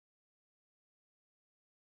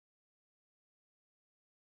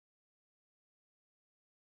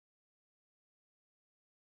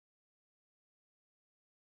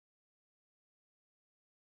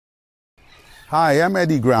Hi, I'm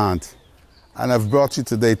Eddie Grant, and I've brought you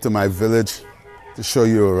today to my village to show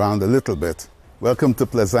you around a little bit. Welcome to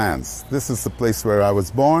Plaisance. This is the place where I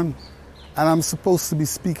was born, and I'm supposed to be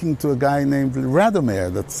speaking to a guy named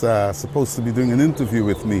Radomir that's supposed to be doing an interview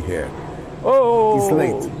with me here. Oh! He's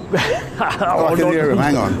late. Oh, I can hear him.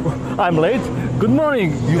 Hang on. I'm late. Good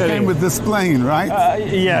morning. You came with this plane, right?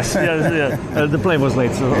 Yes. The plane was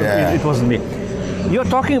late, so it wasn't me. You're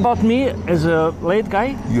talking about me as a late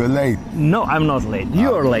guy? You're late. No, I'm not late.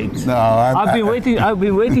 You're late. No, I've been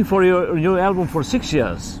waiting for your new album for 6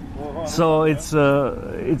 years. So it's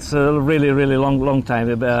a really long time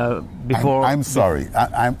before. I'm sorry.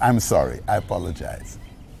 I'm sorry. I apologize.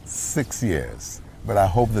 6 years. But I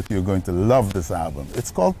hope that you're going to love this album.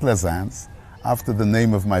 It's called Plaisance, after the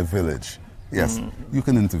name of my village. Yes, you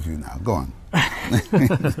can interview now. Go on.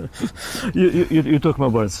 you took my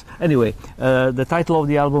words. Anyway, the title of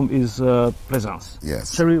the album is Plaisance.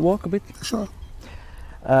 Yes. Shall we walk a bit? Sure.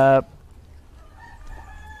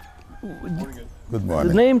 Good morning.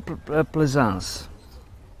 The name Plaisance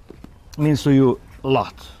means to you a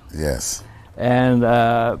lot. Yes. And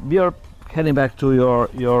you're heading back to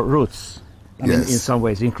your roots. I mean, in some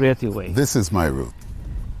ways, in creative way. This is my root.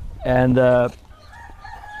 And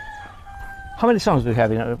how many songs do you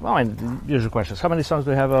have? Usual questions. How many songs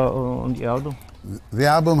do you have on the album? The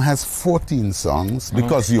album has 14 songs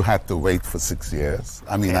because you had to wait for 6 years.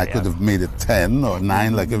 I mean, I could have made it 10 or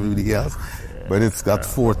 9 like everybody else, but it's got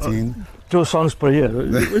 14. 2 songs per year.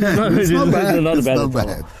 It's not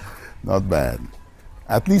bad. Not bad.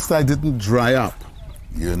 At least I didn't dry up.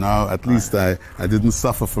 You know, at least I didn't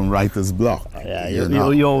suffer from writer's block.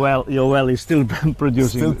 Your well is still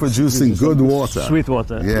producing. Still producing good water. Sweet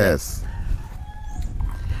water. Yes.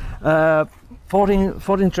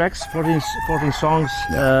 14 tracks, 14 songs.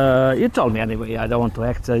 Yeah. You told me anyway. I don't want to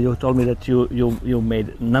act. You told me that you made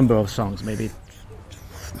a number of songs, maybe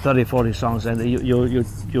 30, 40 songs, and you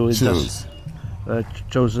chose.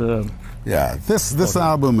 Chose. Yeah. This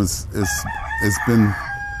album has been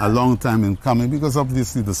a long time in coming because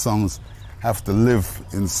obviously the songs have to live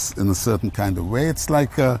in a certain kind of way. It's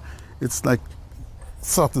like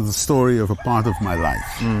sort of the story of a part of my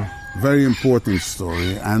life. Very important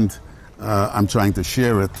story, and I'm trying to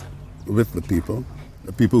share it with the people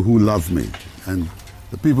who love me, and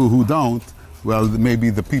the people who don't. Well,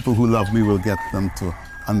 maybe the people who love me will get them to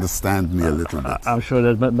understand me a little bit. I'm sure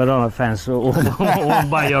that Madonna fans won't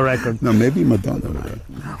buy your record. No, maybe Madonna will.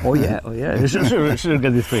 Oh yeah. You should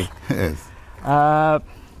get it free. Yes.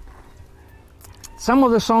 Some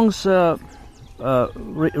of the songs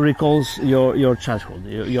recalls your childhood,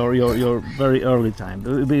 your very early time.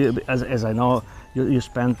 As I know,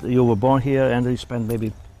 you were born here and you spent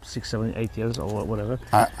maybe 6, 7, 8 years or whatever.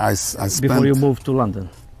 I spent before you moved to London.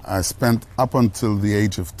 I spent up until the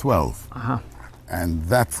age of 12. And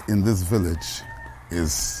that in this village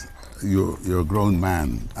is you're a grown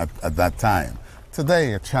man at that time.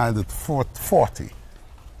 Today, a child at 40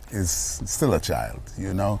 is still a child,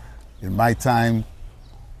 you know. In my time,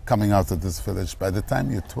 coming out of this village, by the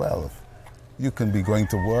time you're 12, you can be going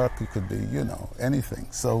to work, you could be, you know, anything.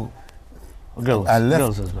 So girls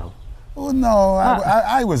as well. Oh, no,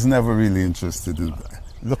 I was never really interested in that.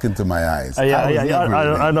 Look into my eyes. I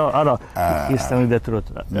know. He's telling the truth.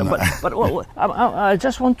 No. But I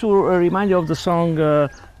just want to remind you of the song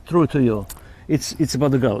 "True to You." It's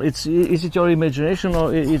about the girl. Is it your imagination,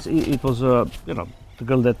 or it was the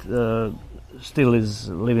girl that still is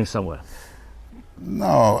living somewhere?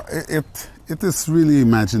 No, it is really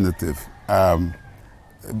imaginative,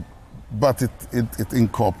 but it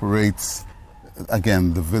incorporates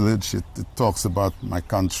again the village. It talks about my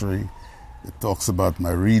country. It talks about my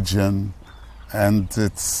region, and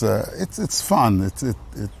it's fun.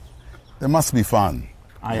 There must be fun.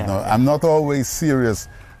 You know, I'm not always serious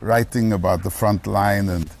writing about the front line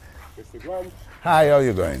and. Hi, how are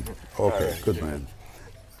you going? Okay, good man.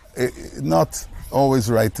 Not always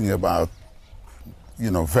writing about,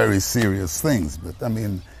 very serious things, but I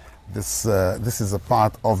mean, this is a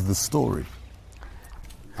part of the story.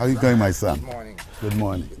 How are you going, my son? Good morning. Good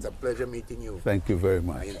morning. It's a pleasure meeting you. Thank you very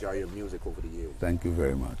much. I enjoy your music over the years. Thank you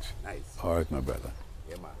very much. Nice. All right, my brother.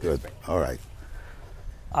 Yeah, man. Good. Respect. All right.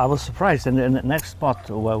 I was surprised, and the next spot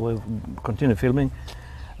where we continue filming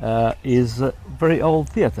is very old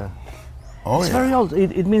theater. Oh, it's yeah. very old.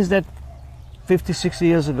 It means that 50, 60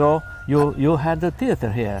 years ago, you had the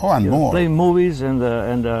theater here. Oh, and you more. Playing movies and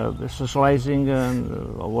socializing and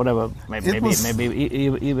or whatever. Maybe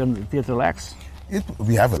even theater acts.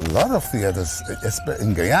 We have a lot of theaters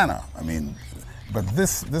in Guyana. I mean, but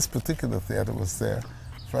this particular theater was there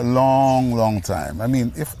for a long, long time. I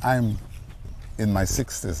mean, if I'm in my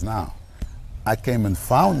 60s now, I came and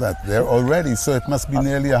found that there already, so it must be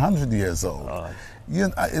nearly 100 years old. You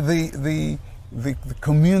know, the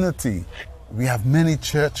community, we have many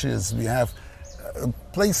churches, we have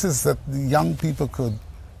places that the young people could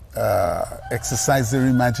exercise their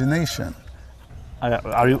imagination.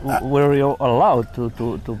 Were you allowed to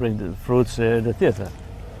bring the fruits in the theater?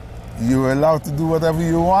 You were allowed to do whatever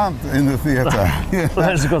you want in the theater.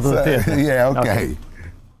 Let's go to the theater. Yeah, okay.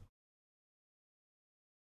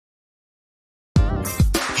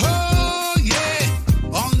 Oh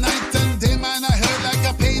yeah, all night and day, man, I heard like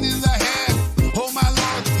a pain in the head. Oh my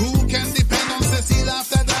Lord, who can depend on Cecile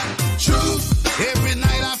after that? True, every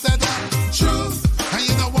night after that. True, and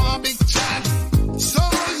you don't want a big chat. So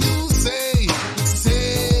you say,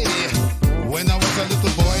 when I was a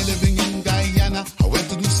little boy living in Guyana, I went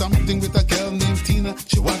to do something with a girl named Tina.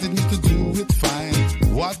 She wanted me to do it fine.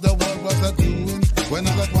 What the world was I doing? When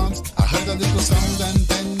all at once I heard a little sound and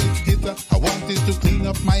then it hit her. I wanted to clean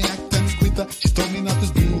up my act and quit her. She told me not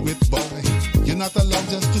to do it, boy. You're not allowed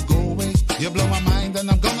just to go away. You blow my mind and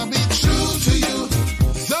I'm gonna be true to you.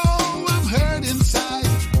 Though I'm hurt inside,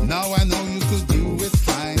 now I know you could do it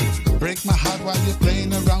fine. Break my heart while you're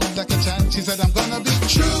playing around like a child. She said I'm gonna be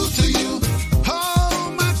true to you.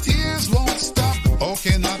 Oh, my tears won't stop.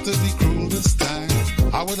 Okay, not to be cruel this time.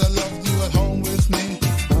 I would have loved you at home with me.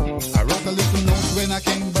 I wrote a little note when I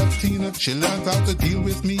came back, Tina. She learned how to deal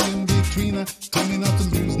with me in between her. Told me not to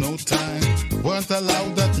lose no time. Weren't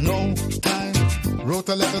allowed at no time. Wrote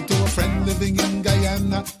a letter to a friend living in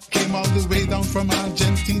Guyana. Came all the way down from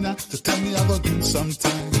Argentina to tell me I will do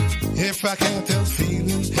sometime. If I can't help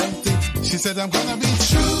feeling healthy, she said I'm gonna be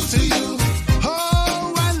true to you.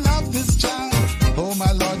 Oh, I love this child. Oh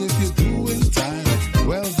my Lord, if you do in time,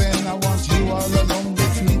 well then I want you all alone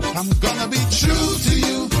with me. I'm gonna be true to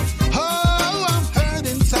you. Oh, I'm hurt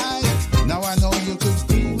inside. Now I know you could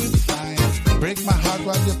do it fine. Break my heart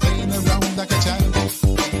while you're playing around like a child.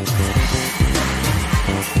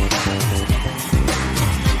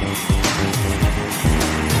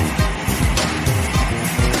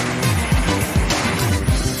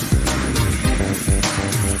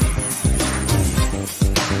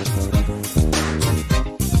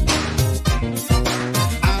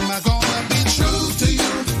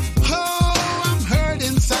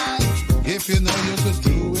 You know you could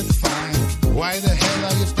do it fine. Why the hell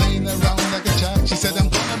are you playing around like a child? She said I'm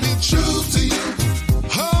gonna be true to you.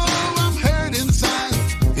 Oh, I'm hurt inside.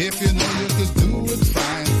 If you know you could do it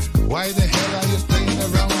fine. Why the hell are you playing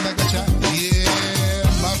around like a child? Yeah,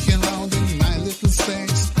 I'm walking around in my little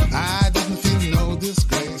space. I didn't feel no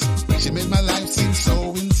disgrace. She made my life seem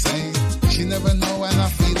so insane. She never know when I'm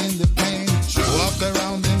feeling the pain. Walked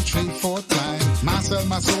around in 3-4 times. Myself,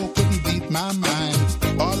 my soul couldn't beat my mind.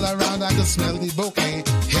 All around I could smell the bouquet.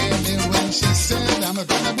 Hear me when she said I'm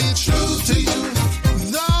gonna be true to you.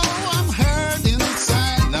 Though I'm hurt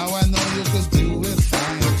inside, now I know you could do it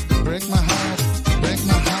fine. Break my heart,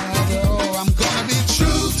 oh, I'm gonna be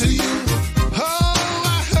true to you. Oh,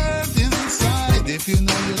 I hurt inside. If you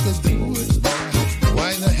know you could do it, boy,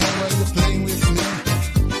 why the hell are you playing with me?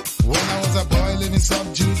 When I was a boy living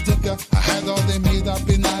subdued dicker, I had all they made up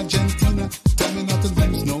in Argentina. Tell me not to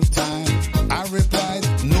lose no time. I replied,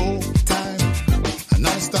 no time. And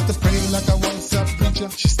I started praying like I was a preacher.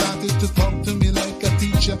 She started to talk to me like a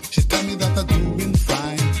teacher. She told me that I'm doing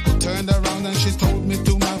fine. Turned around and she told me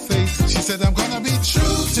to my face. She said, I'm gonna be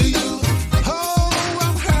true to you. Oh,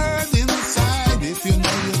 I'm hurt inside. If you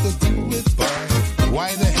know you could do it, boy,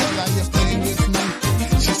 why the hell are you playing with me?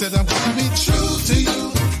 She said, I'm gonna be true to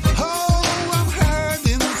you. Oh, I'm hurt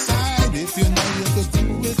inside. If you know you could do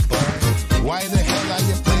it, boy, why the hell are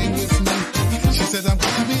you playing with me? She said, I'm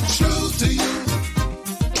gonna be true to you.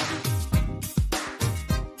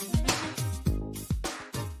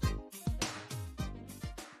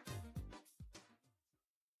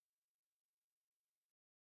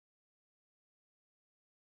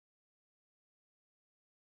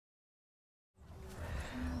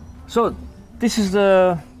 So, this is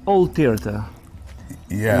the old theater.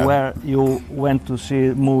 Yeah. Where you went to see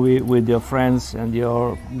a movie with your friends and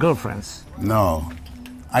your girlfriends. No,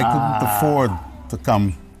 I couldn't afford to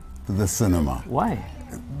come to the cinema. Why?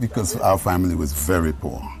 Because our family was very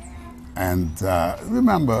poor. And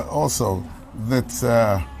remember also that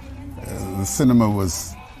the cinema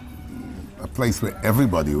was a place where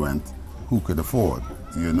everybody went who could afford,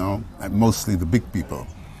 you know, and mostly the big people.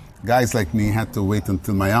 Guys like me had to wait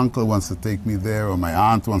until my uncle wants to take me there or my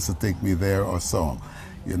aunt wants to take me there or so,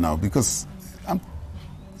 you know, because I'm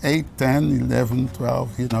 8, 10, 11,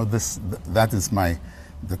 12, you know, that is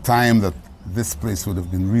the time that this place would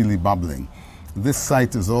have been really bubbling. This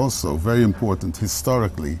site is also very important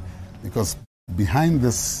historically because behind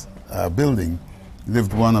this building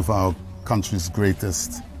lived one of our country's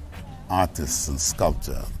greatest artists and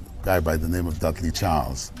sculptor, a guy by the name of Dudley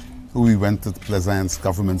Charles, who we went to Plaisance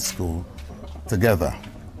Government School together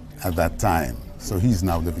at that time. So he's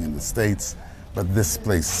now living in the States, but this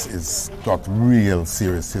place has got real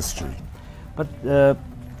serious history. But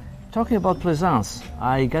talking about Plaisance,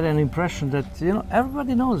 I get an impression that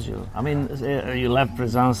everybody knows you. I mean, you left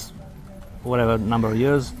Plaisance, whatever number of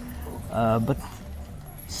years, but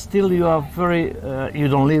still you are very. You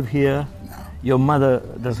don't live here. No. Your mother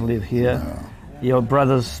doesn't live here. No. Your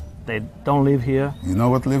brothers, they don't live here. You know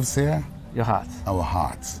what lives here? Your heart. Our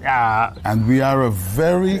hearts. Yeah. And we are a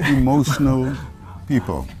very emotional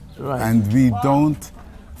people. Right. And we don't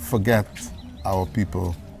forget our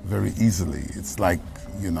people very easily. It's like,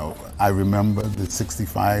 I remember the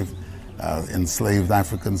 65 enslaved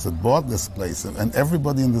Africans that bought this place, and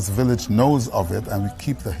everybody in this village knows of it, and we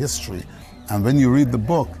keep the history. And when you read the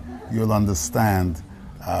book, you'll understand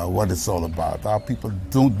what it's all about. Our people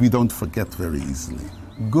we don't forget very easily,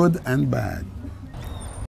 good and bad.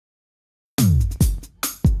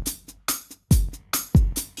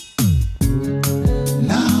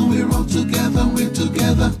 Now we're all together, we're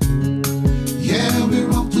together. Yeah,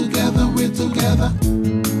 we're all together, we're together.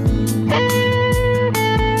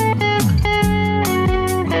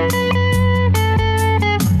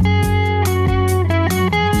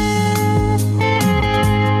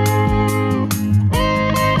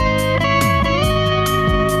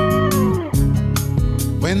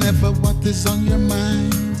 Whenever what is on your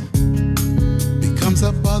mind becomes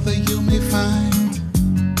a bother, you may find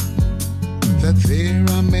that there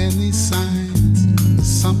are many signs,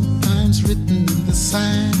 sometimes written in the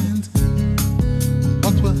sand.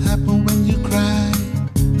 What will happen when you cry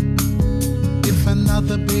if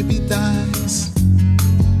another baby dies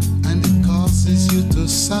and it causes you to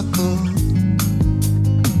suckle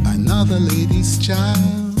another lady's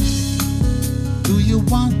child? Do you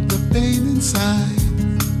want the pain inside,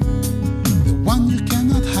 the one you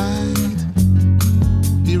cannot hide?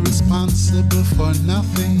 Be responsible for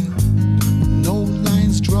nothing, no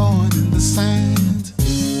lines drawn in the sand.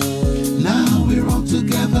 Now we're all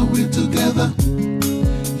together, we're together.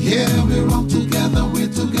 Yeah, we're all together,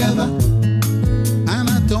 we're together. And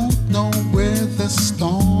I don't know where the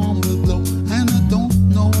storm will blow, and I don't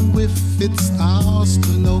know if it's ours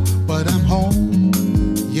to know, but I'm home,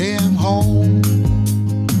 yeah, I'm home.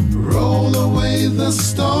 Roll away the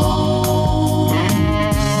storm.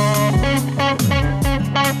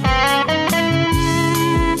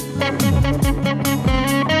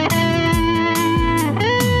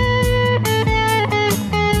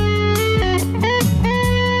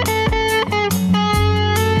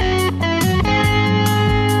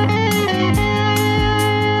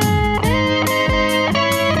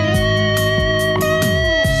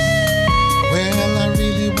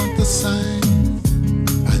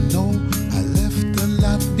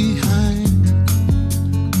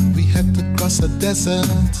 A desert,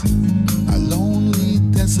 a lonely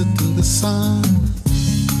desert in the sun.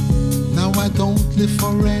 Now I don't live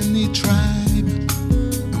for any tribe,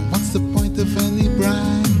 and what's the point of any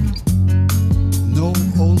bribe? No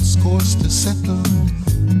old scores to settle,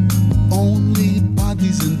 only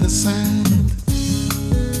bodies in the sand.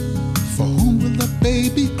 For whom will the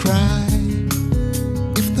baby cry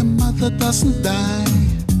if the mother doesn't die?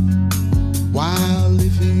 While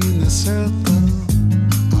living in a circle,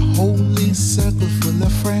 holy circle full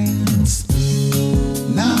of friends.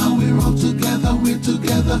 Now we're all together, we're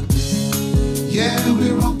together. Yeah,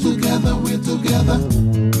 we're all together, we're together.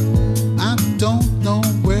 I don't know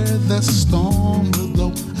where the storm will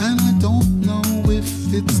blow, and I don't know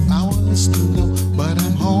if it's ours to know, but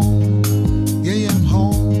I'm home, yeah, I'm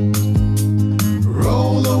home.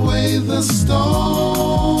 Roll away the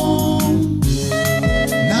storm.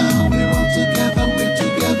 Now we're all together, we're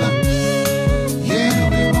together.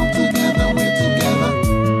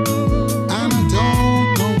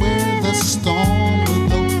 Storm will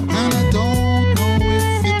blow, and I don't know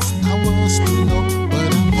if it's ours to know,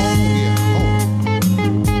 but I'm home, yeah, home.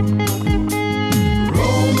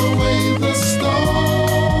 Roll away the storm.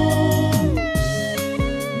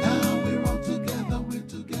 Now we're all together, we're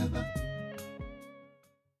together.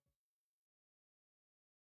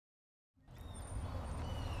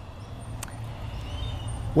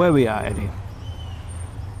 Where we are, Eddy?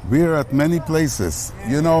 We're at many places.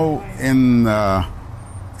 In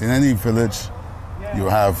any village, you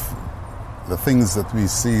have the things that we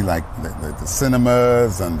see, like the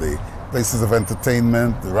cinemas and the places of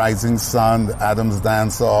entertainment, the Rising Sun, the Adams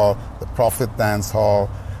Dance Hall, the Prophet Dance Hall.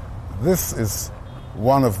 This is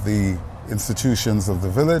one of the institutions of the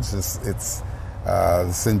village.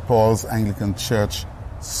 the St. Paul's Anglican Church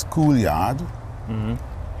schoolyard.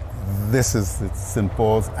 This is the St.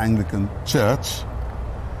 Paul's Anglican Church,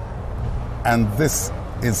 and this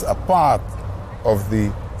is a part of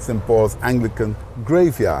the St. Paul's Anglican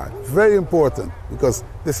graveyard. Very important, because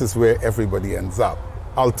this is where everybody ends up,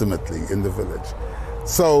 ultimately, in the village.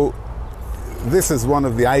 So this is one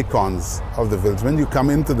of the icons of the village. When you come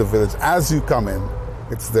into the village, as you come in,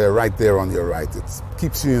 it's there, right there on your right. It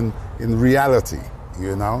keeps you in reality,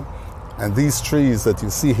 you know? And these trees that you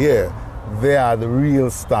see here, they are the real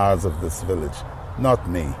stars of this village, not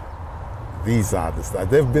me. These are the stars.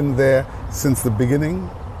 They've been there since the beginning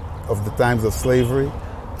of the times of slavery,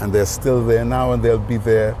 and they're still there now, and they'll be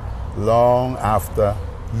there long after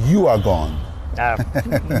you are gone.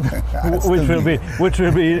 which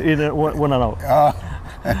will be in 1 hour.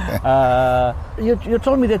 You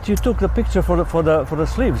told me that you took the picture for the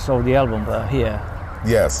sleeves of the album here.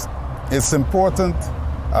 Yes, it's important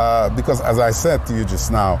because, as I said to you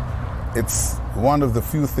just now, it's one of the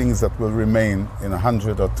few things that will remain in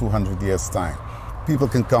 100 or 200 years' time. People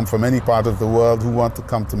can come from any part of the world who want to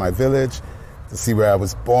come to my village to see where I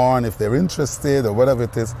was born, if they're interested or whatever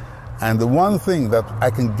it is. And the one thing that I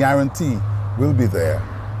can guarantee will be there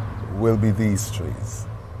will be these trees,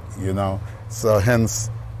 you know. So hence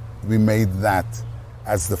we made that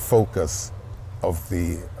as the focus of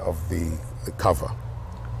the cover.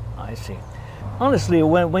 I see. Honestly,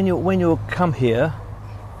 when you come here,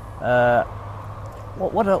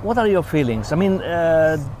 what are your feelings? I mean,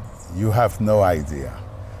 you have no idea.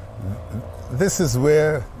 This is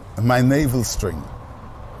where my navel string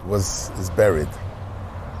is buried,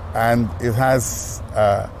 and it has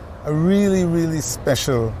a really, really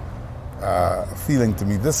special feeling to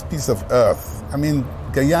me. This piece of earth. I mean,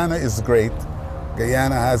 Guyana is great.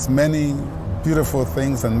 Guyana has many beautiful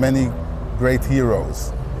things and many great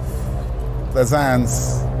heroes.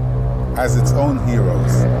 Plaisance has its own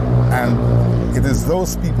heroes, and it is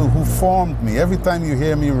those people who formed me. Every time you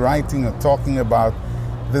hear me writing or talking about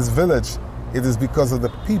this village, it is because of the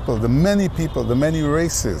people, the many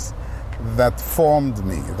races that formed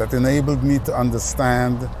me, that enabled me to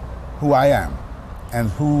understand who I am and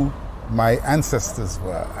who my ancestors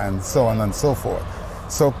were, and so on and so forth.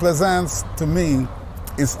 So Plaisance, to me,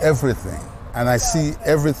 is everything, and I see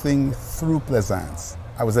everything through Plaisance.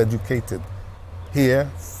 I was educated here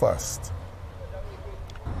first.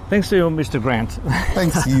 Thanks to you, Mr. Grant.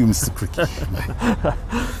 Thanks to you, Mr. Cricket.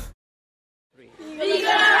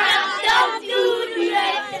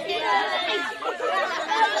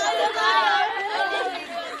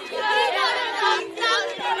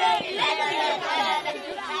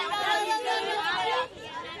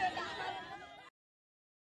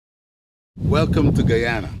 Welcome to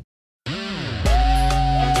Guyana.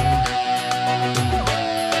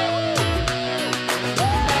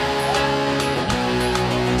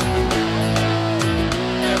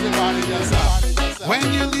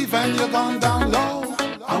 When you leave and you're gone down low,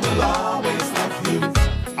 I will always love you.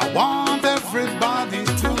 I want everybody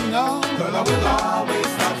to know, girl, I will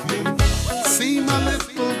always love you. Seem a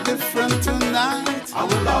little different tonight, I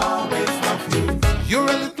will always love you. You're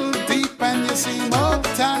a little deep and you seem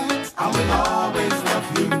uptight, I will always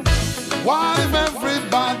love you. What if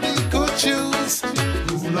everybody could choose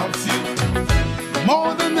who loves you?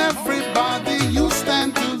 More than everybody, you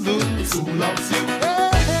stand to lose. Who loves you?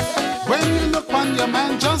 When you look on your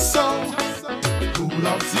man just so, who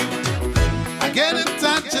loves you? I get it,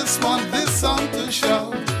 I just want this song to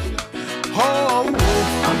show. Oh,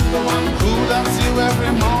 I'm the one who loves you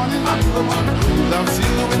every morning. I'm the one who loves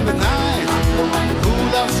you in the night. I'm the one who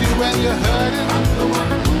loves you when you're hurting. I'm the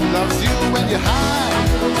one who loves you when you're high.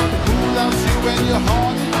 I'm the one who loves you when you're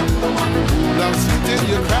horny. I'm the one who loves you till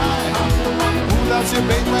you cry. I'm the one who loves you,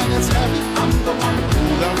 babe, when it's heavy. I'm the one who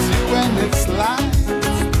loves you when it's light.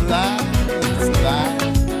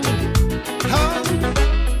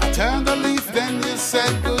 I turned the leaf, then you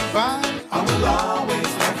said goodbye. I will always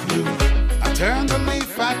love you. I turned the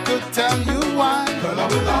leaf, I could tell you why. Girl, I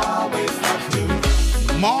will always love you.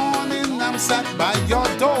 Morning, I'm sat by your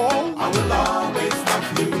door. I will always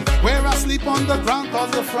love you. Where I sleep on the ground,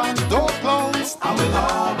 cause the front door closed. I will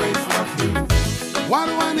always love you. Why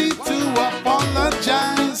do I need to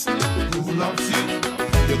apologize? Who loves you?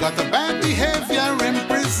 You got the bad behavior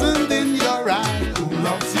imprisoned in your eye. Who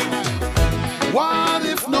loves you? What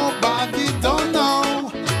if nobody don't know?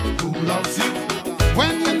 Who loves you?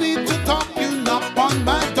 When you need to talk, you knock on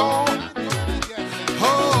my door.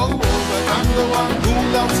 Oh, but I'm the one who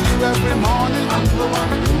loves you every morning. I'm the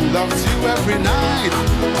one who loves you every night. I'm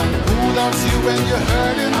the one who loves you when you're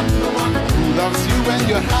hurting. I'm the one who loves you when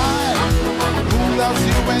you're high. I'm the one who loves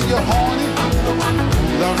you when you're horny?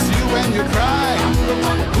 Who loves you when you cry?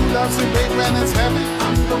 Who loves you, babe, when it's heavy?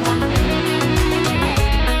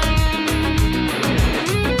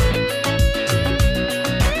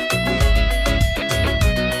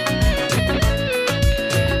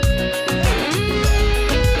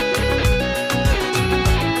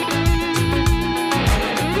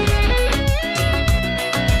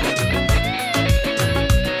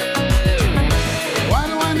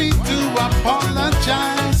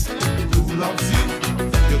 Apologize. Who loves you?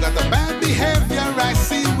 You got the bad behavior I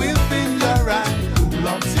see within your eye. Who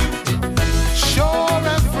loves you? Sure,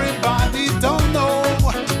 everybody don't know.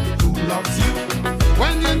 Who loves you?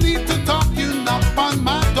 When you need to talk, you knock on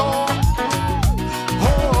my door.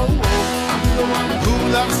 Oh, I'm the one who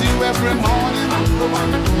loves you every morning.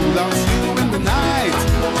 Who loves you in the night?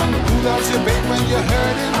 Who loves you, babe, when you're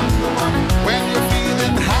hurting? When you're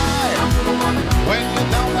feeling high? When you're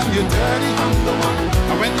down and you're dirty,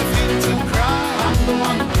 and when you feel to cry,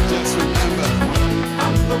 just remember,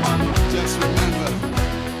 I'm the one.